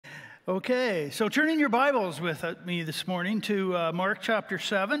Okay, so turn in your Bibles with me this morning to Mark chapter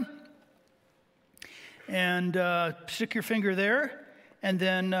 7. And stick your finger there, and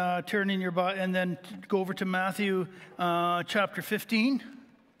then turn in your and then go over to Matthew chapter 15,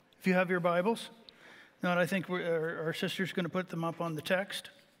 if you have your Bibles. Not, I think our sister's going to put them up on the text.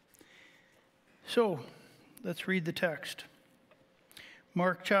 So, let's read the text.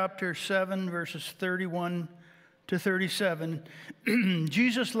 Mark chapter 7, verses 31 to 37.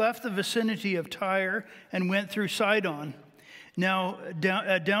 Jesus left the vicinity of Tyre and went through Sidon, now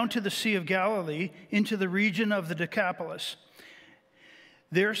down to the Sea of Galilee, into the region of the Decapolis.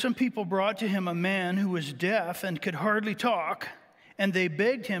 There some people brought to him a man who was deaf and could hardly talk, and they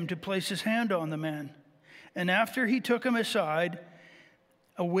begged him to place his hand on the man. And after he took him aside,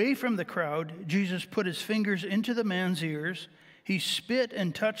 away from the crowd, Jesus put his fingers into the man's ears. He spit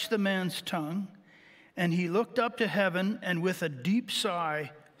and touched the man's tongue. And he looked up to heaven and with a deep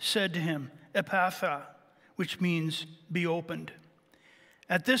sigh said to him, Ephphatha, which means be opened.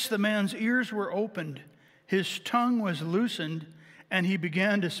 At this the man's ears were opened, his tongue was loosened, and he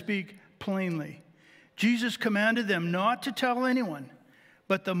began to speak plainly. Jesus commanded them not to tell anyone,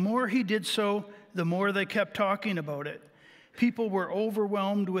 but the more he did so, the more they kept talking about it. People were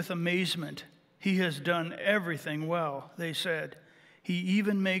overwhelmed with amazement. He has done everything well, they said. He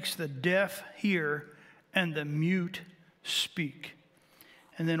even makes the deaf hear and the mute speak.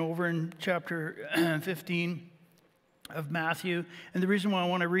 And then over in chapter 15 of Matthew, and the reason why I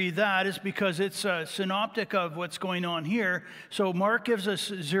want to read that is because it's a synoptic of what's going on here. So Mark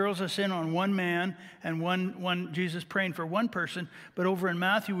zeroes us in on one man and one Jesus praying for one person, but over in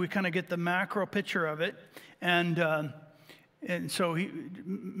Matthew we kind of get the macro picture of it, and so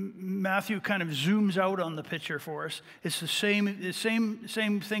Matthew kind of zooms out on the picture for us. It's the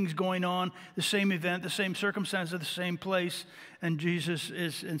same things going on, the same event, the same circumstances, the same place, and Jesus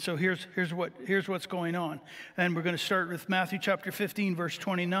is. And so here's what's going on. And we're going to start with Matthew chapter 15, verse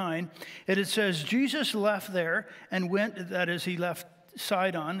 29. And it says, Jesus left there and went. That is, he left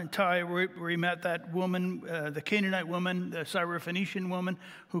Sidon and Tyre, where he met that woman, the Canaanite woman, the Syrophoenician woman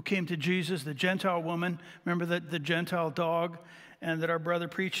who came to Jesus, the Gentile woman. Remember the Gentile dog, and that our brother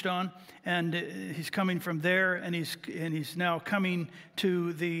preached on. And he's coming from there, and he's now coming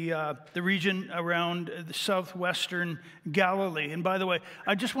to the region around the southwestern Galilee. And by the way,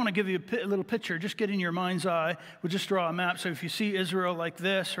 I just want to give you a little picture. Just get in your mind's eye. We'll just draw a map. So if you see Israel like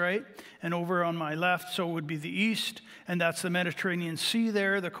this, right, and over on my left, so it would be the east, and that's the Mediterranean Sea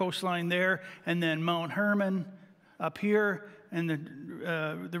there, the coastline there, and then Mount Hermon up here, and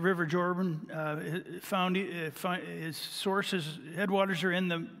the River Jordan found his sources, headwaters are in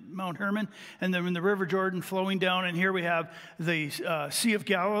the Mount Hermon, and then in the River Jordan flowing down, and here we have the Sea of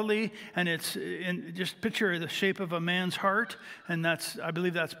Galilee, and it's just picture the shape of a man's heart, and I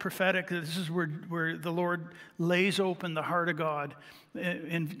believe that's prophetic. This is where the Lord lays open the heart of God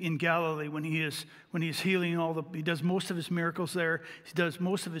in Galilee when he's healing he does most of his miracles there. He does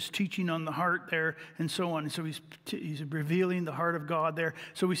most of his teaching on the heart there, and so on. And so he's revealing the heart of God there.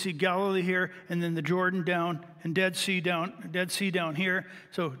 So we see Galilee here, and then the Jordan down, and Dead Sea down here.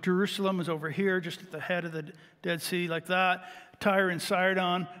 So Jerusalem is over here, just at the head of the Dead Sea, like that. Tyre and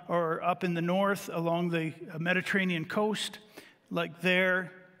Sidon are up in the north along the Mediterranean coast, like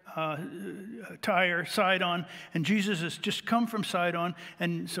there. Tyre, Sidon, and Jesus has just come from Sidon,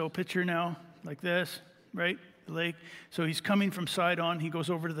 and so picture now like this, right, the lake. So he's coming from Sidon, he goes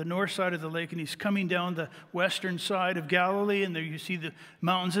over to the north side of the lake, and he's coming down the western side of Galilee, and there you see the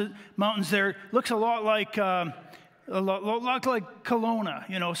mountains there. Looks a lot like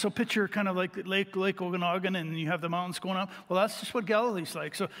Kelowna, so picture kind of like Lake Okanagan, and you have the mountains going up. Well, that's just what Galilee's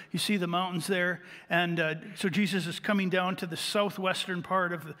like. So you see the mountains there, and so Jesus is coming down to the southwestern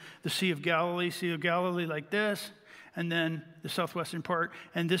part of the Sea of Galilee like this, and then the southwestern part,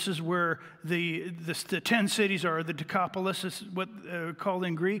 and this is where the 10 cities are. The Decapolis is what called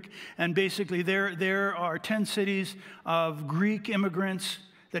in Greek, and basically there are 10 cities of Greek immigrants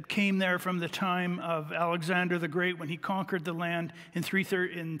that came there from the time of Alexander the Great when he conquered the land in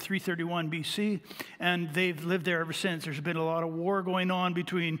 331 BC, and they've lived there ever since. There's been a lot of war going on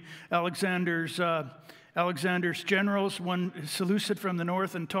between Alexander's generals, one Seleucid from the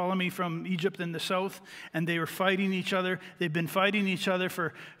north and Ptolemy from Egypt in the south, and they were fighting each other. They've been fighting each other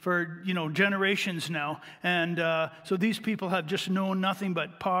for generations now, and so these people have just known nothing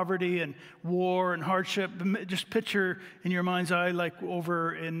but poverty and war and hardship. Just picture in your mind's eye, like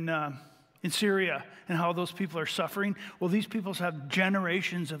over in Syria, and how those people are suffering. Well, these peoples have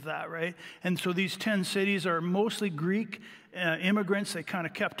generations of that, right? And so these 10 cities are mostly Greek immigrants. They kind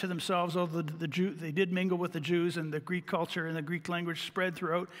of kept to themselves, although they did mingle with the Jews, and the Greek culture and the Greek language spread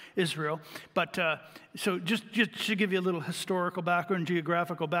throughout Israel. But so just to give you a little historical background,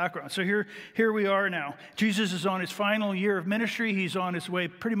 geographical background. So here we are now. Jesus is on his final year of ministry. He's on his way,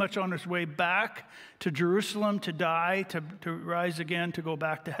 pretty much on his way back to Jerusalem to die, to rise again, to go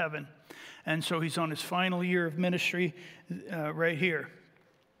back to heaven. And so he's on his final year of ministry right here.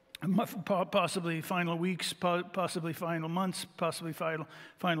 Possibly final weeks, possibly final months, possibly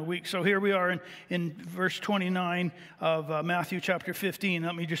final weeks. So here we are in verse 29 of Matthew chapter 15.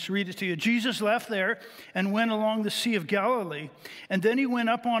 Let me just read it to you. Jesus left there and went along the Sea of Galilee, and then he went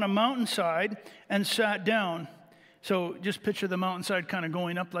up on a mountainside and sat down. So just picture the mountainside kind of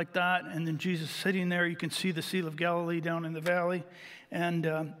going up like that, and then Jesus sitting there. You can see the Sea of Galilee down in the valley.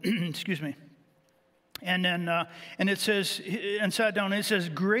 And, excuse me. And then, and it says, and sat down, and it says,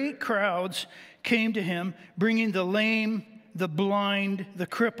 great crowds came to him, bringing the lame, the blind, the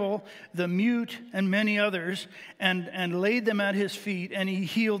cripple, the mute, and many others, and laid them at his feet, and he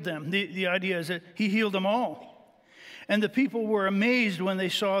healed them. The idea is that he healed them all. And the people were amazed when they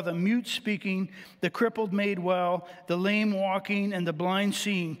saw the mute speaking, the crippled made well, the lame walking, and the blind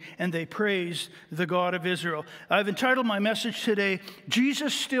seeing, and they praised the God of Israel. I've entitled my message today,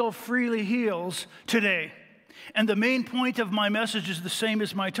 Jesus Still Freely Heals Today. And the main point of my message is the same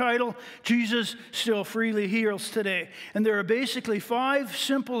as my title, Jesus Still Freely Heals Today. And there are basically 5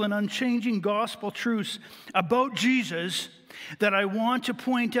 simple and unchanging gospel truths about Jesus that I want to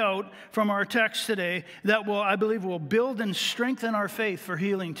point out from our text today that I believe will build and strengthen our faith for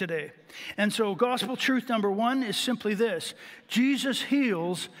healing today. And so gospel truth number 1 is simply this: Jesus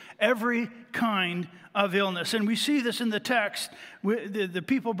heals every kind of illness. And we see this in the text. The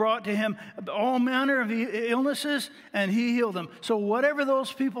people brought to him all manner of illnesses, and he healed them. So whatever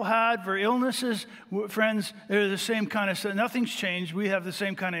those people had for illnesses, friends, they're the same kind of stuff. Nothing's changed. We have the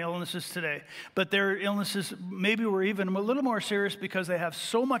same kind of illnesses today. But their illnesses maybe were even a little more serious because they have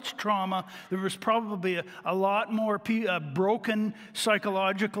so much trauma. There was probably a lot more broken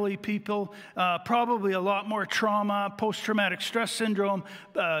psychologically people, probably a lot more trauma, post-traumatic stress syndrome,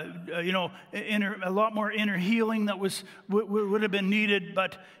 a lot more inner healing that would have been needed,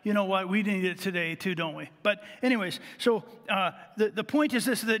 but you know what? We need it today too, don't we? But anyways, so the point is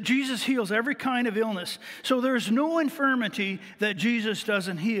this, that Jesus heals every kind of illness. So there's no infirmity that Jesus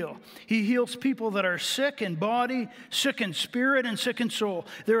doesn't heal. He heals people that are sick in body, sick in spirit, and sick in soul.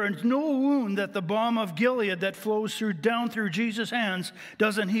 There is no wound that the balm of Gilead that flows down through Jesus' hands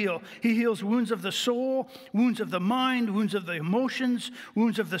doesn't heal. He heals wounds of the soul, wounds of the mind, wounds of the emotions,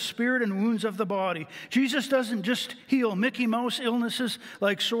 wounds of the spirit, and wounds of the body. Jesus doesn't just heal Mickey Mouse illnesses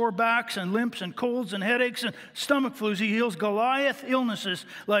like sore backs and limps and colds and headaches and stomach flus. He heals Goliath illnesses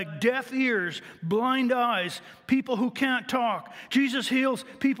like deaf ears, blind eyes, people who can't talk. Jesus heals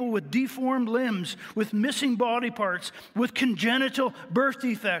people with deformed limbs, with missing body parts, with congenital birth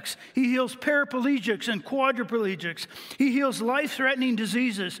defects. He heals paraplegics and quadriplegics. He heals life-threatening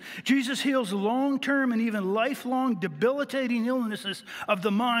diseases. Jesus heals long-term and even lifelong debilitating illnesses of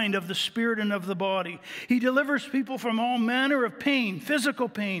the mind, of the spirit, and of the body. He delivers people from all manner of pain, physical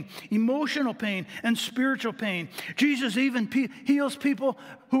pain, emotional pain, and spiritual pain. Jesus even heals people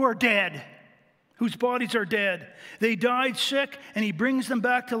who are dead, whose bodies are dead. They died sick, and he brings them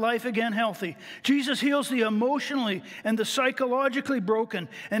back to life again healthy. Jesus heals the emotionally and the psychologically broken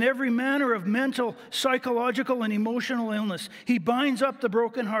and every manner of mental, psychological, and emotional illness. He binds up the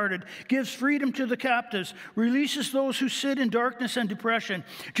brokenhearted, gives freedom to the captives, releases those who sit in darkness and depression.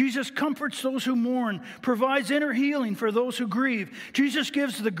 Jesus comforts those who mourn, provides inner healing for those who grieve. Jesus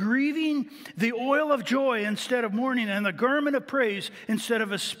gives the grieving the oil of joy instead of mourning, and the garment of praise instead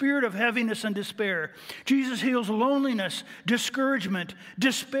of a spirit of heaviness and despair. Jesus heals loneliness, discouragement,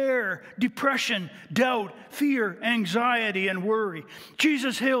 despair, depression, doubt, fear, anxiety, and worry.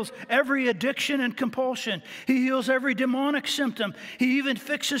 Jesus heals every addiction and compulsion. He heals every demonic symptom. He even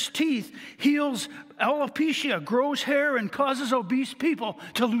fixes teeth, heals alopecia, grows hair, and causes obese people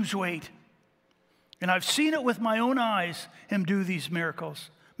to lose weight. And I've seen it with my own eyes, him do these miracles,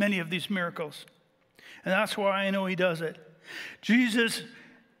 many of these miracles. And that's why I know he does it. Jesus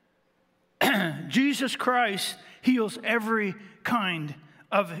Christ heals every kind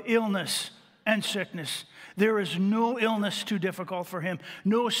of illness and sickness. There is no illness too difficult for him,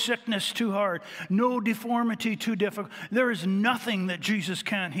 no sickness too hard, no deformity too difficult. There is nothing that Jesus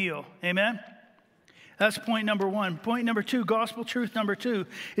can't heal. Amen? That's point number 1. Point number 2, gospel truth number 2,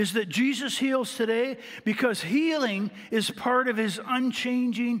 is that Jesus heals today because healing is part of his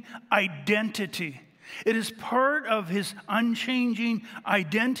unchanging identity. It is part of his unchanging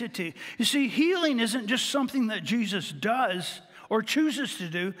identity. You see, healing isn't just something that Jesus does or chooses to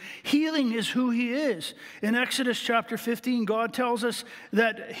do. Healing is who he is. In Exodus chapter 15, God tells us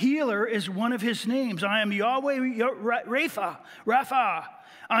that healer is one of his names. I am Yahweh Rapha.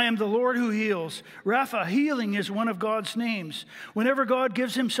 I am the Lord who heals. Rapha, healing, is one of God's names. Whenever God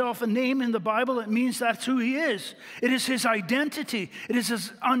gives himself a name in the Bible, it means that's who he is. It is his identity. It is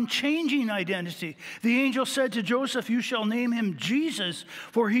his unchanging identity. The angel said to Joseph, you shall name him Jesus,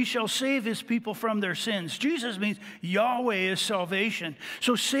 for he shall save his people from their sins. Jesus means Yahweh is salvation.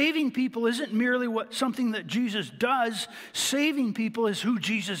 So saving people isn't merely something that Jesus does. Saving people is who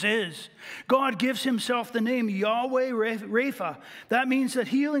Jesus is. God gives himself the name Yahweh Rapha. That means that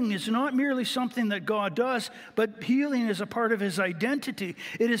healing is not merely something that God does, but healing is a part of his identity.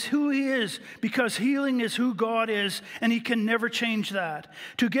 It is who he is, because healing is who God is, and he can never change that.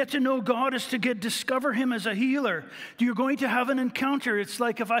 To get to know God is to discover him as a healer. You're going to have an encounter. It's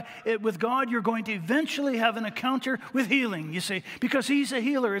like with God, you're going to eventually have an encounter with healing, you see, because he's a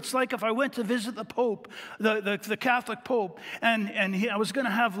healer. It's like if I went to visit the Pope, the Catholic Pope, and I was going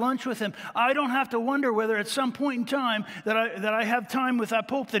to have lunch with him. I don't have to wonder whether at some point in time that I have time with that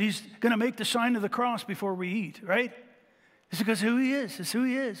Pope that he's going to make the sign of the cross before we eat, right? It's because who he is. It's who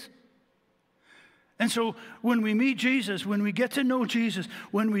he is. And so when we meet Jesus, when we get to know Jesus,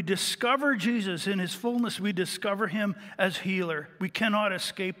 when we discover Jesus in his fullness, we discover him as healer. We cannot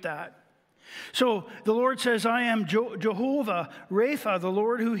escape that. So the Lord says, I am Jehovah Rapha, the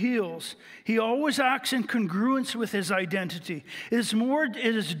Lord who heals. He always acts in congruence with his identity. It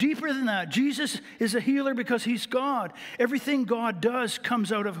is deeper than that. Jesus is a healer because he's God. Everything God does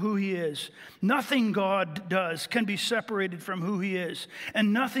comes out of who he is. Nothing God does can be separated from who he is.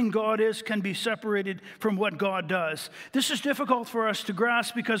 And nothing God is can be separated from what God does. This is difficult for us to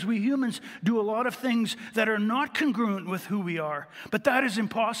grasp because we humans do a lot of things that are not congruent with who we are. But that is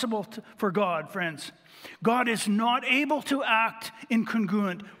impossible for God, friends. God is not able to act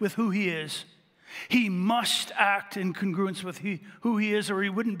incongruent with who he is. He must act in congruence with who he is, or he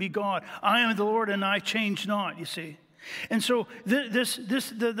wouldn't be God. I am the Lord and I change not, you see. And so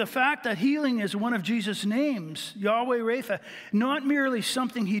the fact that healing is one of Jesus' names, Yahweh Rapha, not merely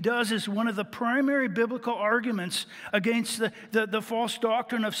something he does, is one of the primary biblical arguments against the false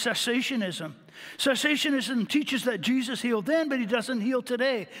doctrine of cessationism. Cessationism teaches that Jesus healed then, but he doesn't heal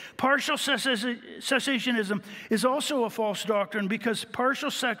today. Partial cessationism is also a false doctrine because partial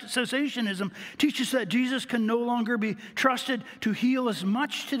cessationism teaches that Jesus can no longer be trusted to heal as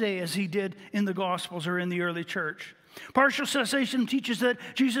much today as he did in the Gospels or in the early church. Partial cessation teaches that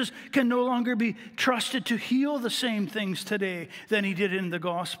Jesus can no longer be trusted to heal the same things today than he did in the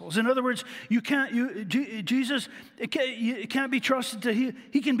Gospels. In other words, Jesus can't be trusted to heal.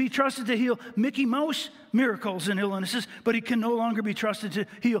 He can be trusted to heal Mickey Mouse miracles and illnesses, but he can no longer be trusted to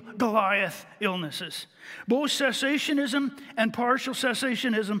heal Goliath illnesses. Both cessationism and partial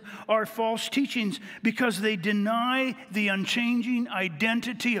cessationism are false teachings because they deny the unchanging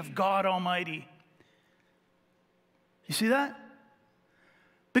identity of God Almighty. You see that?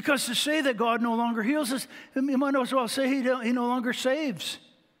 Because to say that God no longer heals us, you might as well say he no longer saves.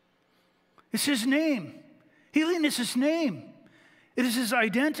 It's his name. Healing is his name. It is his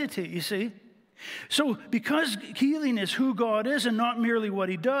identity, you see. So because healing is who God is and not merely what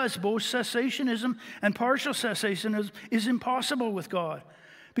he does, both cessationism and partial cessationism is impossible with God.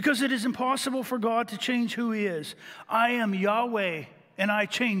 Because it is impossible for God to change who he is. I am Yahweh and I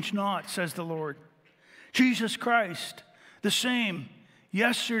change not, says the Lord. Jesus Christ, the same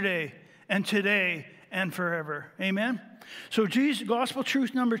yesterday and today and forever. Amen? So gospel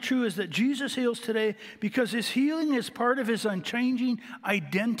truth number 2 is that Jesus heals today because his healing is part of his unchanging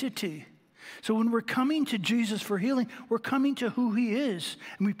identity. So when we're coming to Jesus for healing, we're coming to who he is.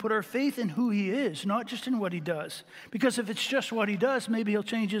 And we put our faith in who he is, not just in what he does. Because if it's just what he does, maybe he'll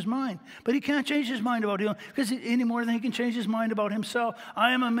change his mind. But he can't change his mind about healing any more than he can change his mind about himself.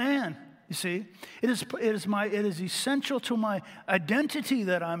 I am a man. You see, it is essential to my identity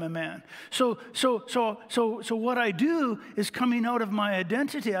that I'm a man. So what I do is coming out of my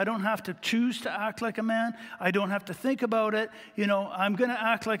identity. I don't have to choose to act like a man. I don't have to think about it. You know, I'm going to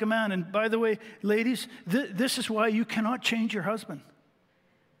act like a man. And by the way, ladies, this is why you cannot change your husband.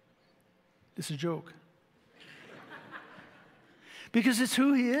 This is a joke. Because it's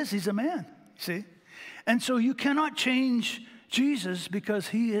who he is. He's a man. See, and so you cannot change Jesus because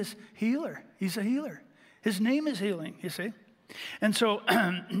he is healer. He's a healer. His name is healing, you see. And so,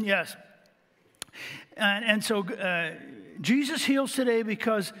 yes. And so Jesus heals today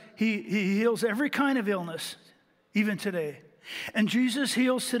because he heals every kind of illness, even today. And Jesus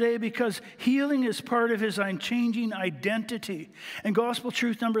heals today because healing is part of his unchanging identity. And gospel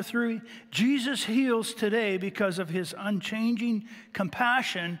truth number 3, Jesus heals today because of his unchanging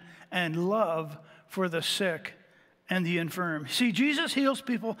compassion and love for the sick and the infirm. See, Jesus heals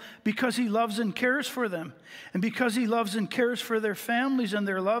people because he loves and cares for them, and because he loves and cares for their families and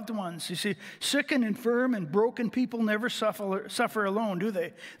their loved ones. You see, sick and infirm and broken people never suffer alone, do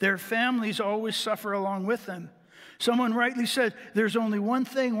they? Their families always suffer along with them. Someone rightly said, there's only one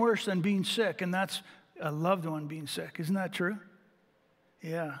thing worse than being sick, and that's a loved one being sick. Isn't that true?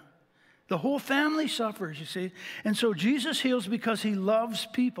 Yeah. The whole family suffers, you see. And so Jesus heals because he loves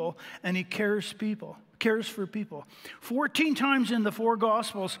people and he cares for people. 14 times in the 4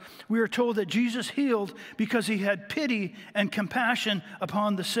 Gospels, we are told that Jesus healed because he had pity and compassion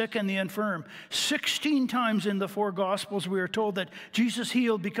upon the sick and the infirm. 16 times in the 4 Gospels, we are told that Jesus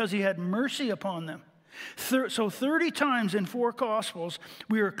healed because he had mercy upon them. So 30 times in 4 Gospels,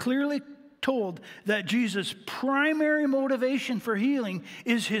 we are clearly told that Jesus' primary motivation for healing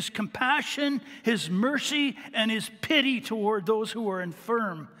is his compassion, his mercy, and his pity toward those who are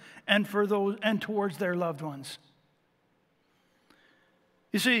infirm and towards their loved ones.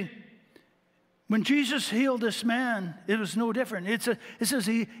 You see, when Jesus healed this man, it was no different. It says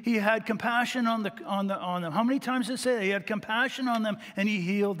he had compassion on them. How many times did it say? He had compassion on them and he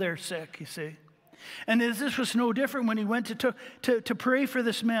healed their sick, you see. And this was no different when he went to pray for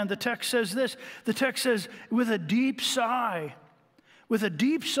this man. The text says this. The text says, with a deep sigh. With a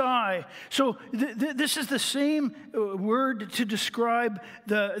deep sigh. So this is the same word to describe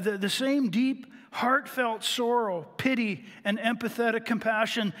the same deep, heartfelt sorrow, pity, and empathetic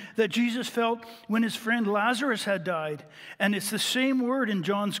compassion that Jesus felt when his friend Lazarus had died. And it's the same word in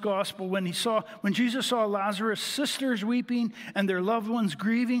John's gospel when Jesus saw Lazarus' sisters weeping and their loved ones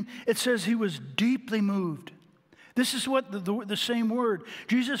grieving. It says he was deeply moved. This is what the same word.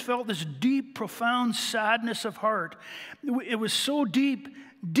 Jesus felt this deep, profound sadness of heart. It was so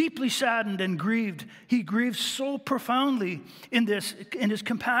deeply saddened and grieved. He grieved so profoundly in his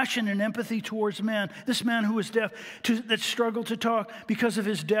compassion and empathy towards man, this man who was deaf, that struggled to talk because of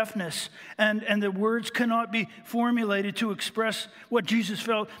his deafness. And the words cannot be formulated to express what Jesus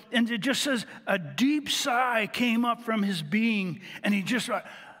felt. And it just says a deep sigh came up from his being, and he just went,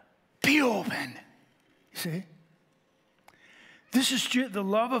 be open. You see? This is the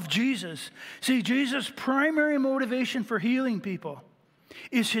love of Jesus. See, Jesus' primary motivation for healing people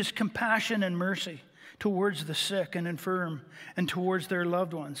is his compassion and mercy towards the sick and infirm and towards their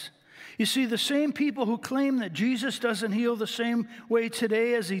loved ones. You see, the same people who claim that Jesus doesn't heal the same way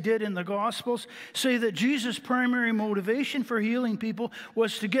today as he did in the Gospels say that Jesus' primary motivation for healing people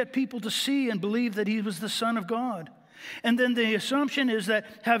was to get people to see and believe that he was the Son of God. And then the assumption is that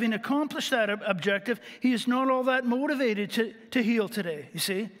having accomplished that objective, he is not all that motivated to heal today, you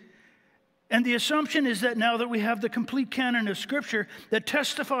see. And the assumption is that now that we have the complete canon of Scripture that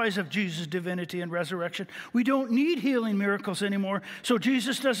testifies of Jesus' divinity and resurrection, we don't need healing miracles anymore. So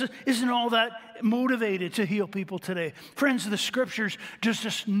Jesus isn't all that motivated to heal people today. Friends, the Scriptures just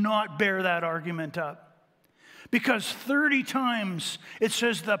does not bear that argument up. Because 30 times it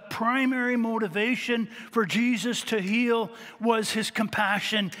says the primary motivation for Jesus to heal was his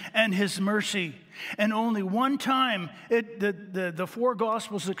compassion and his mercy. And only one time the 4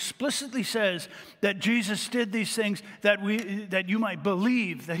 Gospels explicitly says that Jesus did these things that you might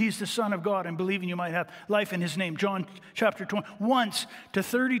believe that he's the Son of God, and believing you might have life in his name. John chapter 20, once to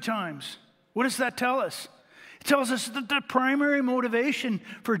 30 times. What does that tell us? It tells us that the primary motivation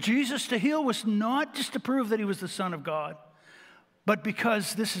for Jesus to heal was not just to prove that he was the Son of God, but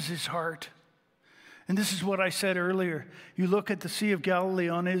because this is his heart. And this is what I said earlier. You look at the Sea of Galilee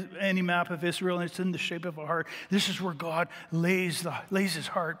on any map of Israel, and it's in the shape of a heart. This is where God lays his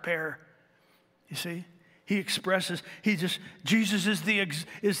heart bare. You see? He expresses, Jesus is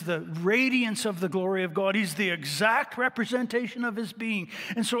the radiance of the glory of God. He's the exact representation of his being.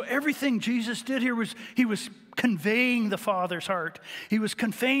 And so everything Jesus did here he was conveying the Father's heart. He was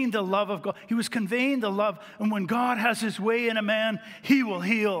conveying the love of God. He was conveying the love. And when God has his way in a man, he will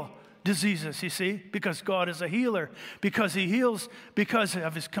heal diseases, you see, because God is a healer, because he heals because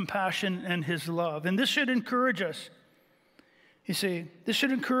of his compassion and his love. And this should encourage us. You see, this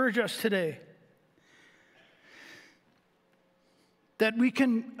should encourage us today. That we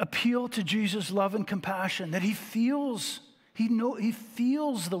can appeal to Jesus' love and compassion, that he feels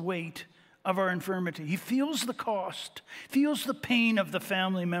the weight of our infirmity. He feels the cost, feels the pain of the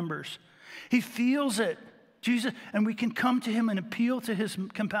family members. He feels it, Jesus, and we can come to him and appeal to his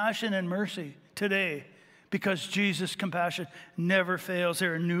compassion and mercy today, because Jesus' compassion never fails. They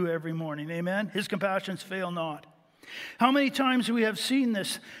are new every morning. Amen? His compassions fail not. How many times we have seen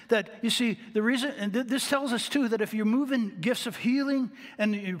this, that you see, the reason, and this tells us too, that if you're moving gifts of healing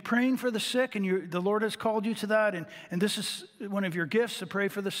and you're praying for the sick and the Lord has called you to that, and this is one of your gifts to pray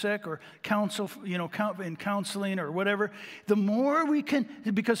for the sick or counsel, in counseling or whatever, the more we can,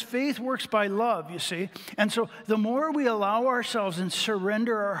 because faith works by love, you see, and so the more we allow ourselves and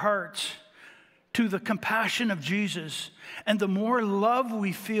surrender our hearts to the compassion of Jesus, and the more love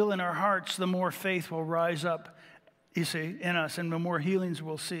we feel in our hearts, the more faith will rise up, you see, in us, and the more healings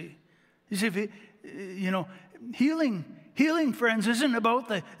we'll see. You see, healing, friends, isn't about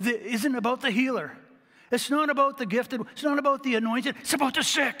the healer. It's not about the gifted. It's not about the anointed. It's about the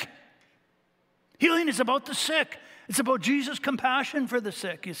sick. Healing is about the sick. It's about Jesus' compassion for the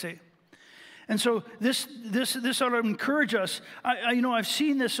sick, you see. And so this ought to encourage us. I've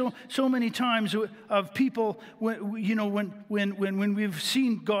seen this so many times of people when we've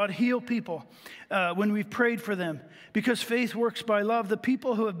seen God heal people, when we've prayed for them, because faith works by love. The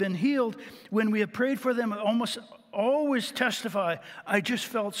people who have been healed, when we have prayed for them, almost always testify, "I just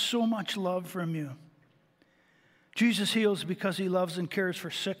felt so much love from you." Jesus heals because he loves and cares for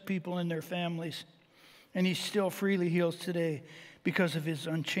sick people and their families, and he still freely heals today because of his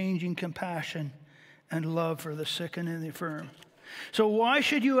unchanging compassion and love for the sick and the infirm. So why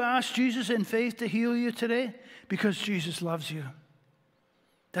should you ask Jesus in faith to heal you today? Because Jesus loves you.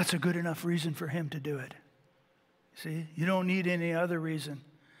 That's a good enough reason for him to do it. See, you don't need any other reason.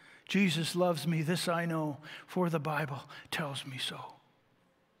 Jesus loves me, this I know, for the Bible tells me so.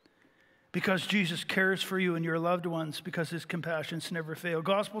 Because Jesus cares for you and your loved ones, because his compassions never fail.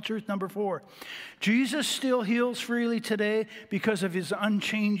 Gospel truth number 4. Jesus still heals freely today because of his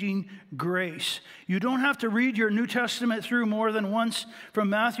unchanging grace. You don't have to read your New Testament through more than once from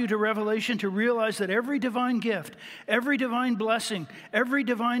Matthew to Revelation to realize that every divine gift, every divine blessing, every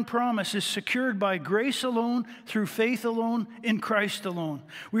divine promise is secured by grace alone, through faith alone, in Christ alone.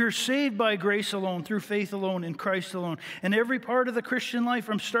 We are saved by grace alone, through faith alone, in Christ alone. And every part of the Christian life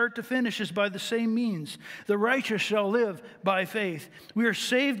from start to finish is by the same means. The righteous shall live by faith. We are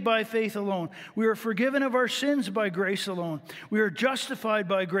saved by faith alone. We are forgiven of our sins by grace alone. We are justified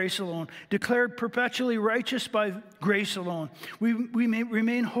by grace alone, declared perpetually righteous by grace alone. We may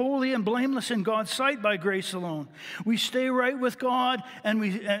remain holy and blameless in God's sight by grace alone. We stay right with God, and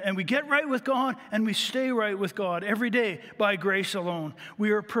we get right with God, and we stay right with God every day by grace alone. We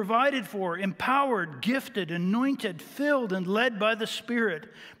are provided for, empowered, gifted, anointed, filled, and led by the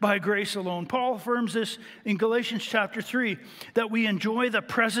Spirit by grace alone. Paul affirms this in Galatians chapter 3, that we enjoy the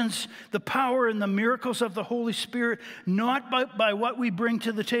presence, the power, and the miracles of the Holy Spirit, not by what we bring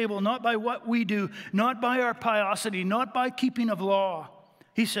to the table, not by what we do, not by our piosity, not by keeping of law.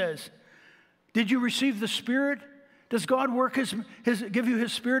 He says, did you receive the Spirit? Does God give you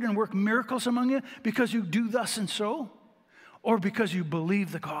his Spirit and work miracles among you because you do thus and so? Or because you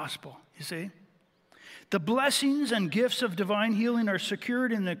believe the gospel, you see? The blessings and gifts of divine healing are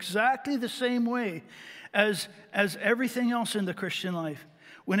secured in exactly the same way as everything else in the Christian life.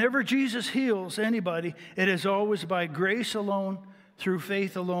 Whenever Jesus heals anybody, it is always by grace alone, through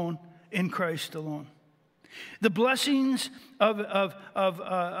faith alone, in Christ alone. The blessings of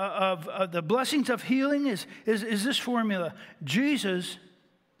healing is this formula: Jesus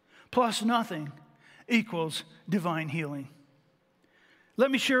plus nothing equals divine healing.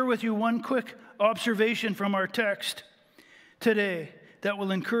 Let me share with you one quick observation from our text today that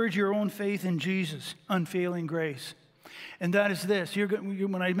will encourage your own faith in Jesus' unfailing grace. And that is this.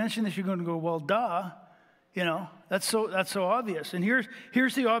 When I mention this, you're going to go, well, duh. That's so obvious. And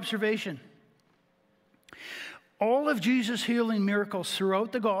here's the observation. All of Jesus' healing miracles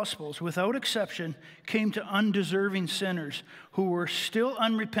throughout the Gospels, without exception, came to undeserving sinners who were still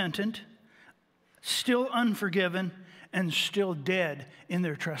unrepentant, still unforgiven, and still dead in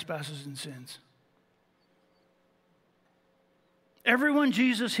their trespasses and sins. Everyone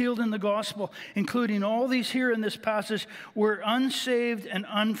Jesus healed in the gospel, including all these here in this passage, were unsaved and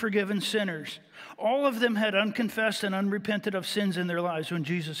unforgiven sinners. All of them had unconfessed and unrepented of sins in their lives when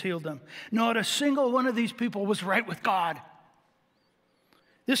Jesus healed them. Not a single one of these people was right with God.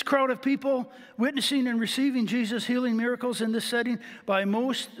 This crowd of people witnessing and receiving Jesus' healing miracles in this setting, by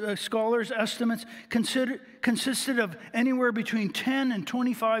most scholars' estimates, consisted of anywhere between 10 and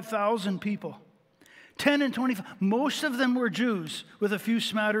 25,000 people. 10 and 25. Most of them were Jews, with a few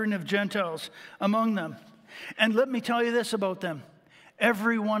smattering of Gentiles among them. And let me tell you this about them.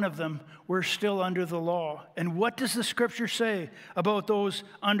 Every one of them were still under the law. And what does the Scripture say about those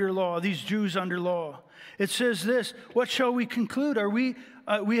under law, these Jews under law? It says this: what shall we conclude?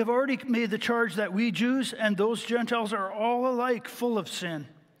 We have already made the charge that we Jews and those Gentiles are all alike full of sin.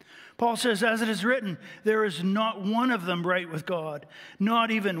 Paul says, as it is written, there is not one of them right with God,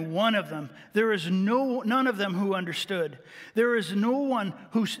 not even one of them. There is none of them who understood. There is none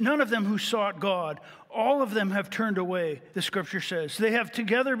of them who sought God. All of them have turned away, the scripture says. They have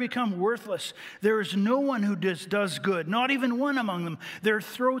together become worthless. There is no one who does good, not even one among them. Their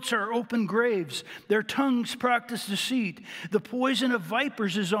throats are open graves. Their tongues practice deceit. The poison of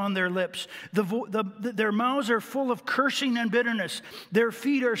vipers is on their lips. Their mouths are full of cursing and bitterness. Their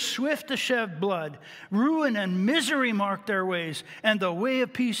feet are swift to shed blood. Ruin and misery mark their ways, and the way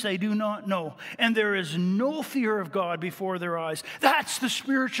of peace they do not know. And there is no fear of God before their eyes. That's the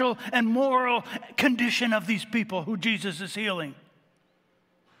spiritual and moral condition of these people who Jesus is healing.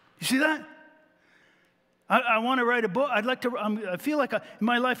 You see that? I want to write a book. I feel like in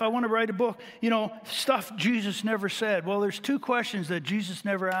my life I want to write a book, stuff Jesus never said. Well, there's two questions that Jesus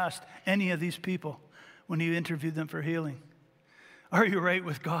never asked any of these people when he interviewed them for healing. Are you right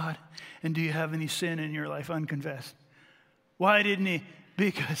with God? And do you have any sin in your life unconfessed? Why didn't he?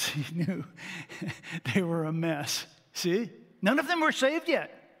 Because he knew they were a mess. See? None of them were saved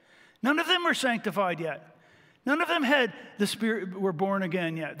yet. None of them were sanctified yet. None of them had the Spirit, were born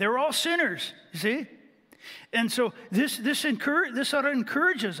again yet. They were all sinners, you see? And so this sort of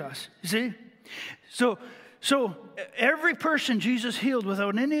encourages us, you see? So every person Jesus healed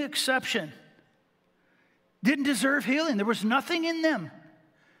without any exception didn't deserve healing. There was nothing in them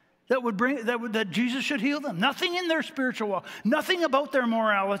that Jesus should heal them. Nothing in their spiritual walk. Nothing about their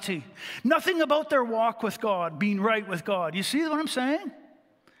morality. Nothing about their walk with God, being right with God. You see what I'm saying?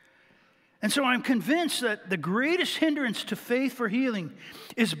 And so I'm convinced that the greatest hindrance to faith for healing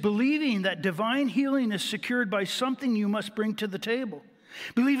is believing that divine healing is secured by something you must bring to the table.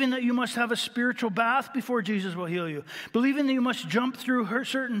 Believing that you must have a spiritual bath before Jesus will heal you. Believing that you must jump through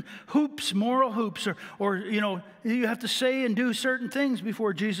certain hoops, moral hoops, or you have to say and do certain things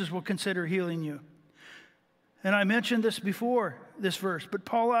before Jesus will consider healing you. And I mentioned this before, this verse, but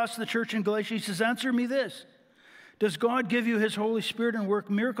Paul asked the church in Galatia, he says, answer me this. Does God give you his Holy Spirit and work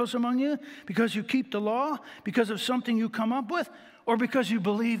miracles among you because you keep the law, because of something you come up with, or because you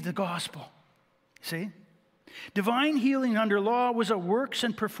believe the gospel? See? Divine healing under law was a works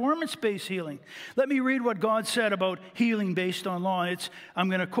and performance-based healing. Let me read what God said about healing based on law. I'm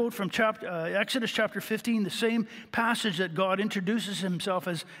going to quote from Exodus chapter 15, the same passage that God introduces himself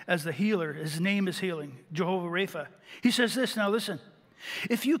as the healer. His name is healing, Jehovah Rapha. He says this, now listen.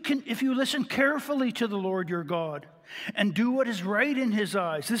 If you listen carefully to the Lord your God and do what is right in his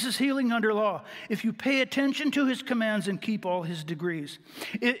eyes, this is healing under law. If you pay attention to his commands and keep all his decrees,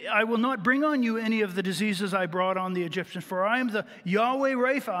 I will not bring on you any of the diseases I brought on the Egyptians, for I am the Yahweh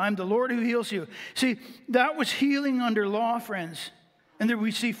Rapha, I am the Lord who heals you. See, that was healing under law, friends. And there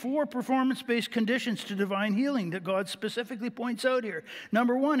we see 4 performance-based conditions to divine healing that God specifically points out here.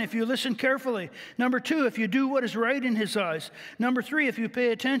 Number 1, if you listen carefully. Number 2, if you do what is right in his eyes. Number 3, if you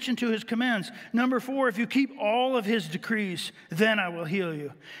pay attention to his commands. Number 4, if you keep all of his decrees, then I will heal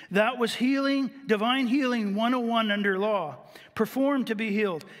you. That was healing, divine healing 101 under law. Perform to be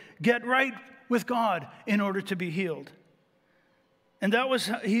healed. Get right with God in order to be healed. And that was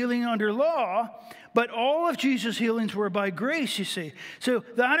healing under law, but all of Jesus' healings were by grace, you see. So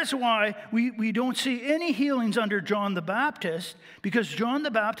that is why we don't see any healings under John the Baptist, because John the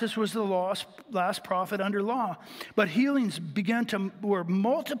Baptist was the last prophet under law. But healings were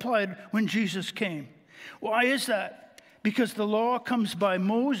multiplied when Jesus came. Why is that? Because the law came by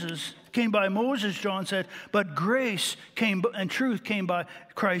Moses, John said, but grace came and truth came by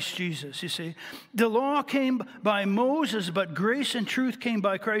Christ Jesus, you see. The law came by Moses, but grace and truth came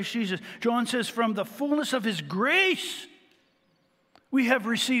by Christ Jesus. John says, from the fullness of his grace, we have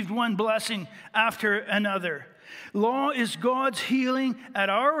received one blessing after another. Law is God's healing at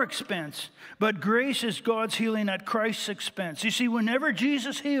our expense, but grace is God's healing at Christ's expense. You see, whenever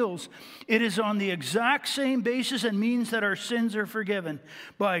Jesus heals, it is on the exact same basis and means that our sins are forgiven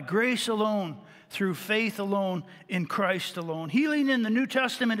by grace alone, through faith alone, in Christ alone. Healing in the New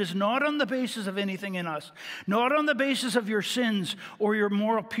Testament is not on the basis of anything in us, not on the basis of your sins or your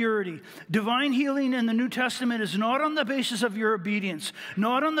moral purity. Divine healing in the New Testament is not on the basis of your obedience,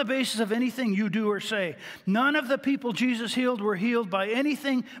 not on the basis of anything you do or say. None of the people Jesus healed were healed by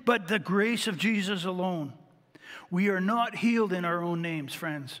anything but the grace of Jesus alone. We are not healed in our own names,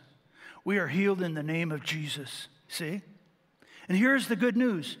 friends. We are healed in the name of Jesus. See? And here's the good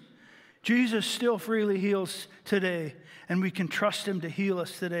news. Jesus still freely heals today, and we can trust him to heal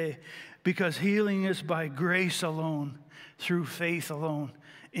us today because healing is by grace alone, through faith alone,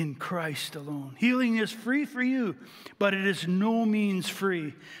 in Christ alone. Healing is free for you, but it is no means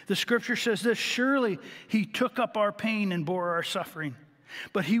free. The scripture says this, surely he took up our pain and bore our suffering.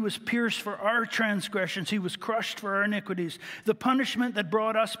 But he was pierced for our transgressions. He was crushed for our iniquities. The punishment that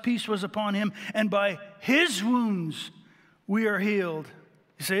brought us peace was upon him, and by his wounds we are healed.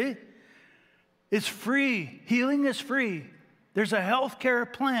 You see? It's free. Healing is free. There's a health care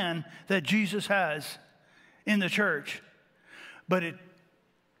plan that Jesus has in the church, but it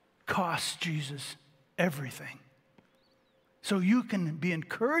costs Jesus everything. So you can be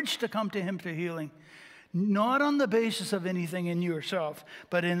encouraged to come to him for healing, not on the basis of anything in yourself,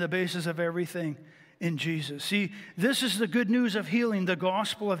 but in the basis of everything in Jesus. See, this is the good news of healing, the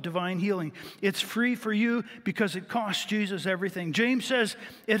gospel of divine healing. It's free for you because it costs Jesus everything. James says,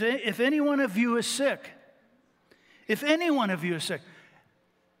 if any one of you is sick, any one of you,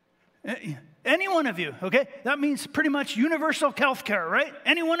 okay? That means pretty much universal health care, right?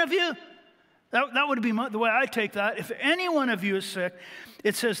 Any one of you? That would be the way I take that. If any one of you is sick,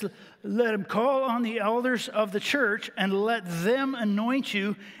 it says, let him call on the elders of the church and let them anoint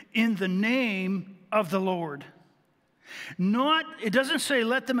you in the name of the Lord. It doesn't say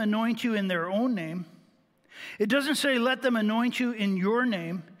let them anoint you in their own name. It doesn't say let them anoint you in your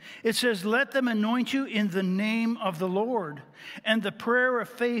name. It says let them anoint you in the name of the Lord. And the prayer of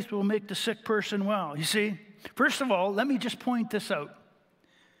faith will make the sick person well. You see, first of all, let me just point this out.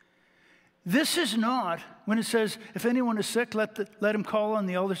 This is not, when it says, if anyone is sick, let him call on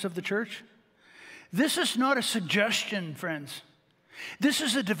the elders of the church. This is not a suggestion, friends. This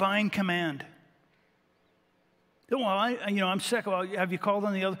is a divine command. Well, I'm sick. Well, have you called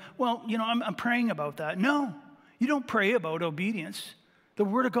on the elders? Well, I'm praying about that. No, you don't pray about obedience. The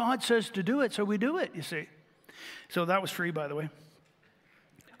Word of God says to do it, so we do it, you see. So that was free, by the way.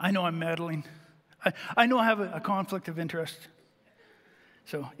 I know I'm meddling. I know I have a conflict of interest.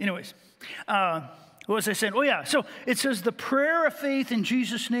 So anyways, what was I saying? Oh yeah, so it says the prayer of faith in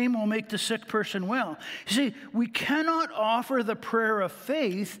Jesus' name will make the sick person well. You see, we cannot offer the prayer of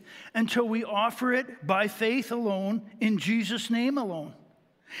faith until we offer it by faith alone, in Jesus' name alone.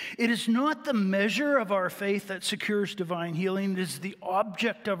 It is not the measure of our faith that secures divine healing. It is the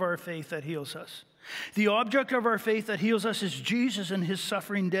object of our faith that heals us. The object of our faith that heals us is Jesus and his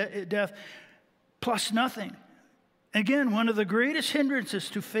suffering death plus nothing. Again, one of the greatest hindrances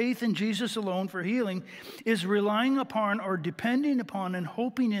to faith in Jesus alone for healing is relying upon or depending upon and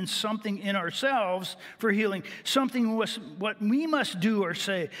hoping in something in ourselves for healing, something what we must do or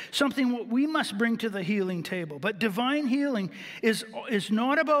say, something what we must bring to the healing table. But divine healing is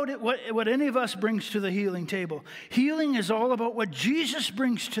not about what any of us brings to the healing table. Healing is all about what Jesus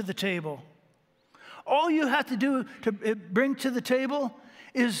brings to the table. All you have to do to bring to the table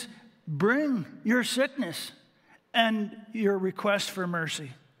is bring your sickness and your request for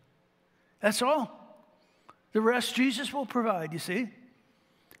mercy. That's all. The rest Jesus will provide, you see.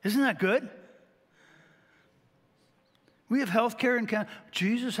 Isn't that good? We have health care in Canada.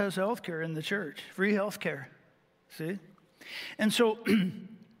 Jesus has health care in the church, free health care. See? And so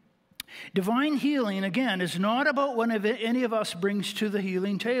divine healing, again, is not about what any of us brings to the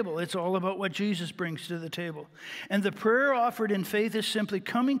healing table. It's all about what Jesus brings to the table. And the prayer offered in faith is simply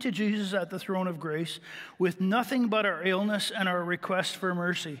coming to Jesus at the throne of grace with nothing but our illness and our request for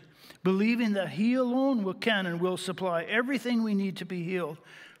mercy, believing that he alone can and will supply everything we need to be healed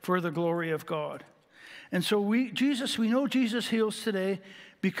for the glory of God. And so we know Jesus heals today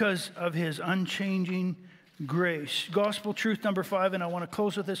because of his unchanging grace. Gospel truth number 5, and I want to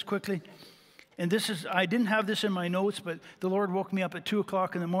close with this quickly. And I didn't have this in my notes, but the Lord woke me up at 2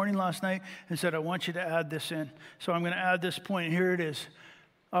 o'clock in the morning last night and said, I want you to add this in. So I'm going to add this point, and here it is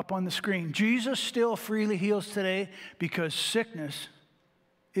up on the screen. Jesus still freely heals today because sickness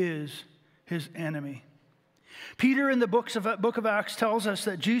is his enemy. Peter in the book of Acts tells us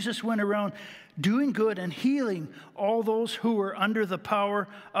that Jesus went around doing good and healing all those who were under the power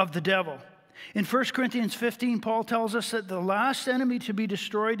of the devil. In 1 Corinthians 15, Paul tells us that the last enemy to be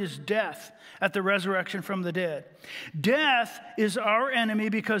destroyed is death at the resurrection from the dead. Death is our enemy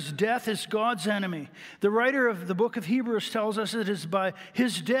because death is God's enemy. The writer of the book of Hebrews tells us it is by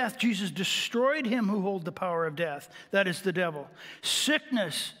his death Jesus destroyed him who holds the power of death. That is the devil.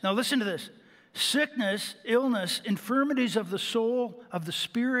 Sickness, now listen to this. Sickness, illness, infirmities of the soul, of the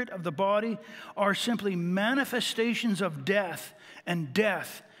spirit, of the body are simply manifestations of death, and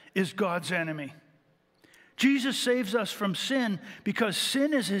death is God's enemy. Jesus saves us from sin because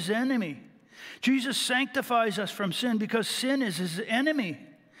sin is his enemy. Jesus sanctifies us from sin because sin is his enemy.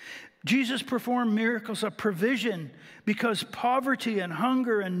 Jesus performed miracles of provision because poverty and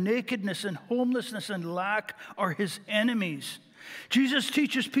hunger and nakedness and homelessness and lack are his enemies. Jesus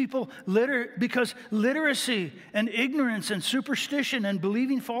teaches people because literacy and ignorance and superstition and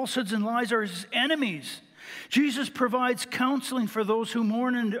believing falsehoods and lies are his enemies. Jesus provides counseling for those who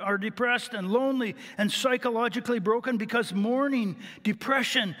mourn and are depressed and lonely and psychologically broken, because mourning,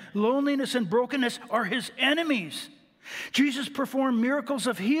 depression, loneliness, and brokenness are his enemies. Jesus performed miracles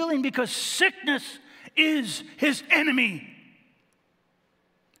of healing because sickness is his enemy.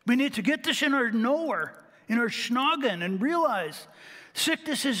 We need to get this in our knower, in our schnoggin, and realize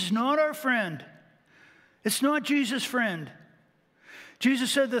sickness is not our friend. It's not Jesus' friend.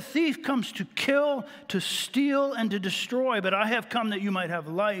 Jesus said, the thief comes to kill, to steal, and to destroy, but I have come that you might have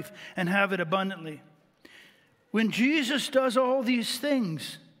life and have it abundantly. When Jesus does all these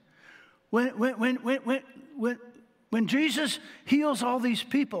things, when Jesus heals all these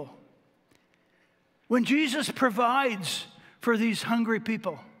people, when Jesus provides for these hungry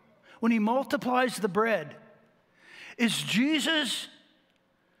people, when he multiplies the bread, is Jesus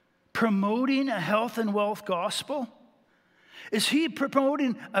promoting a health and wealth gospel? Is he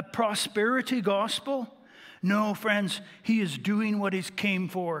promoting a prosperity gospel? No, friends, he is doing what he came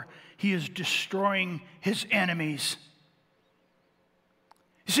for. He is destroying his enemies.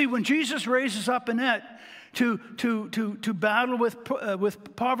 You see, when Jesus raises up Annette to battle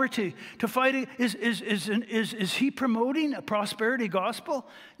with poverty, to fight, is he promoting a prosperity gospel?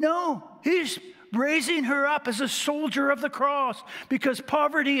 No, he's raising her up as a soldier of the cross, because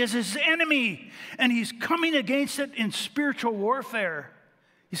poverty is his enemy, and he's coming against it in spiritual warfare.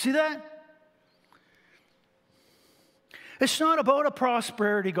 You see that? It's not about a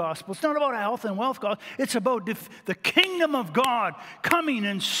prosperity gospel. It's not about a health and wealth gospel. It's about the kingdom of God coming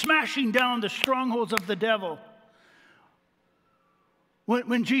and smashing down the strongholds of the devil.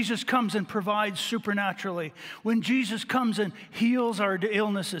 When Jesus comes and provides supernaturally, when Jesus comes and heals our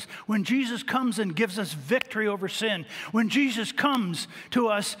illnesses, when Jesus comes and gives us victory over sin, when Jesus comes to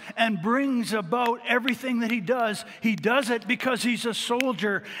us and brings about everything that he does it because he's a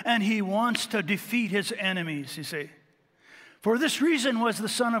soldier and he wants to defeat his enemies, you see. For this reason was the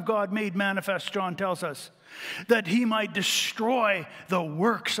Son of God made manifest, John tells us, that he might destroy the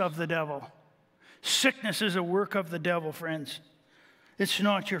works of the devil. Sickness is a work of the devil, friends. It's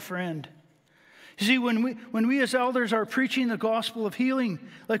not your friend. You see, when we as elders are preaching the gospel of healing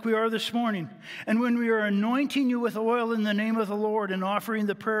like we are this morning, and when we are anointing you with oil in the name of the Lord and offering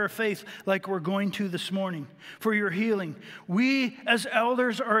the prayer of faith like we're going to this morning for your healing, we as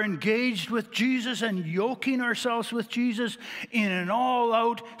elders are engaged with Jesus and yoking ourselves with Jesus in an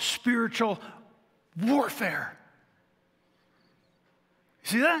all-out spiritual warfare.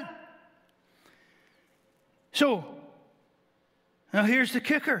 See that? So, now here's the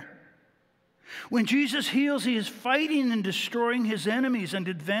kicker. When Jesus heals, he is fighting and destroying his enemies and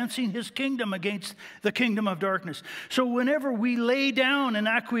advancing his kingdom against the kingdom of darkness. So whenever we lay down and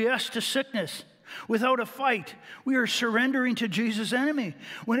acquiesce to sickness without a fight, we are surrendering to Jesus' enemy.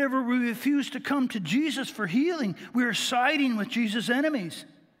 Whenever we refuse to come to Jesus for healing, we are siding with Jesus' enemies.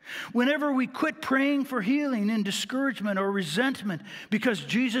 Whenever we quit praying for healing in discouragement or resentment because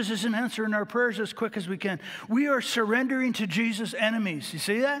Jesus isn't answering our prayers as quick as we can, we are surrendering to Jesus' enemies. You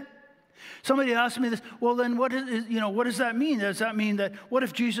see that? Somebody asked me this, well then what does that mean? Does that mean that what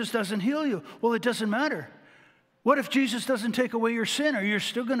if Jesus doesn't heal you? Well, it doesn't matter. What if Jesus doesn't take away your sin? Are you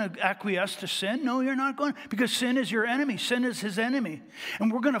still going to acquiesce to sin? No, you're not going, because sin is your enemy. Sin is his enemy.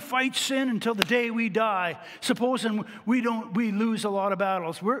 And we're going to fight sin until the day we die. Supposing we lose a lot of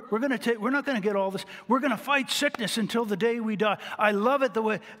battles. We're not going to get all this. We're going to fight sickness until the day we die. I love it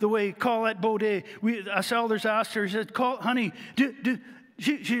the way Colette Baudet, us elders asked her, she said, honey,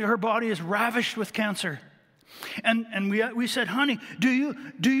 her body is ravished with cancer. And we said, honey, do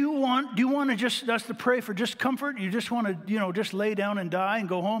you want to just us to pray for just comfort? You just want to, just lay down and die and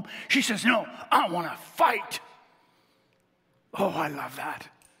go home? She says, no, I want to fight. Oh, I love that.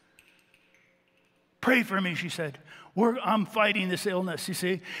 Pray for me, she said. I'm fighting this illness, you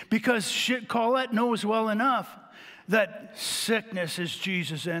see, because Colette knows well enough that sickness is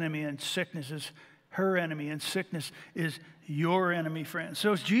Jesus' enemy and sickness is her enemy and sickness is your enemy, friend.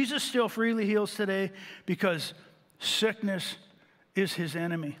 So Jesus still freely heals today because sickness is his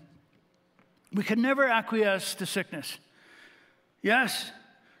enemy. We can never acquiesce to sickness. Yes,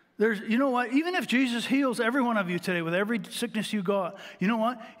 you know what? Even if Jesus heals every one of you today with every sickness you got, you know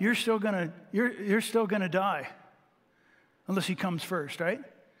what? You're still gonna die unless he comes first, right?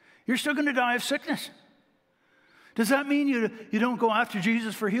 You're still gonna die of sickness. Does that mean you don't go after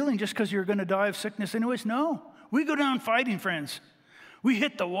Jesus for healing just because you're going to die of sickness anyways? No. We go down fighting, friends. We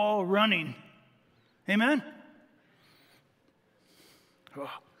hit the wall running. Amen?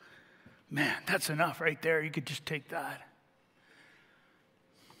 Oh, man, that's enough right there. You could just take that.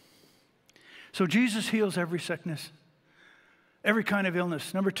 So Jesus heals every sickness, every kind of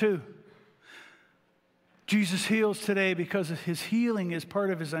illness. Number 2, Jesus heals today because his healing is part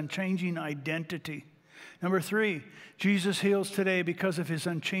of his unchanging identity. Number 3, Jesus heals today because of his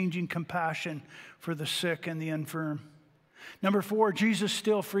unchanging compassion for the sick and the infirm. Number 4, Jesus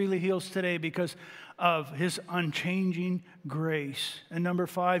still freely heals today because of his unchanging grace. And number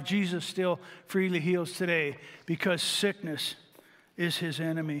 5, Jesus still freely heals today because sickness is his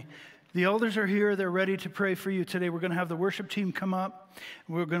enemy. The elders are here. They're ready to pray for you today. We're going to have the worship team come up.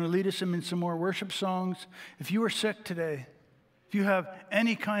 We're going to lead us in some more worship songs. If you are sick today, if you have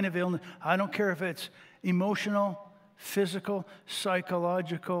any kind of illness, I don't care if it's emotional, physical,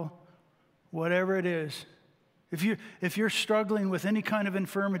 psychological, whatever it is. If you're struggling with any kind of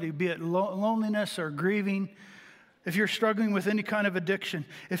infirmity, be it loneliness or grieving, if you're struggling with any kind of addiction,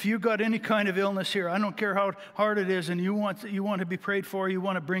 if you've got any kind of illness here, I don't care how hard it is, and you want to be prayed for, you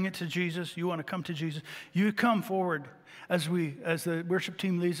want to bring it to Jesus, you want to come to Jesus, you come forward as the worship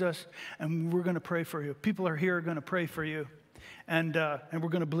team leads us, and we're going to pray for you. People are here going to pray for you, and we're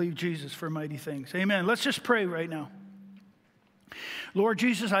going to believe Jesus for mighty things. Amen. Let's just pray right now. Lord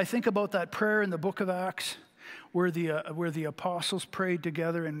Jesus, I think about that prayer in the book of Acts where the apostles prayed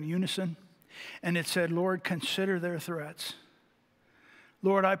together in unison. And it said, Lord, consider their threats.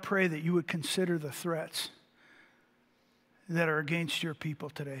 Lord, I pray that you would consider the threats that are against your people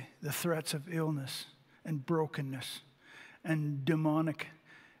today. The threats of illness and brokenness and demonic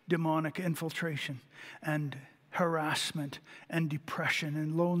infiltration and harassment and depression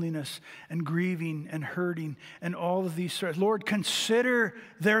and loneliness and grieving and hurting and all of these threats. Lord, consider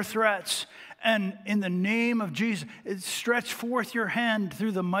their threats. And in the name of Jesus, stretch forth your hand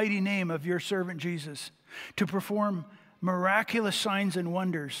through the mighty name of your servant Jesus to perform miraculous signs and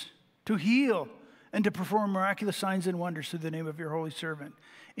wonders, to heal and to perform miraculous signs and wonders through the name of your holy servant.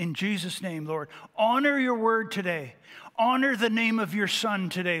 In Jesus' name, Lord, honor your word today. Honor the name of your Son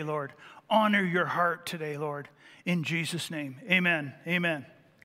today, Lord. Honor your heart today, Lord. In Jesus' name, amen. Amen.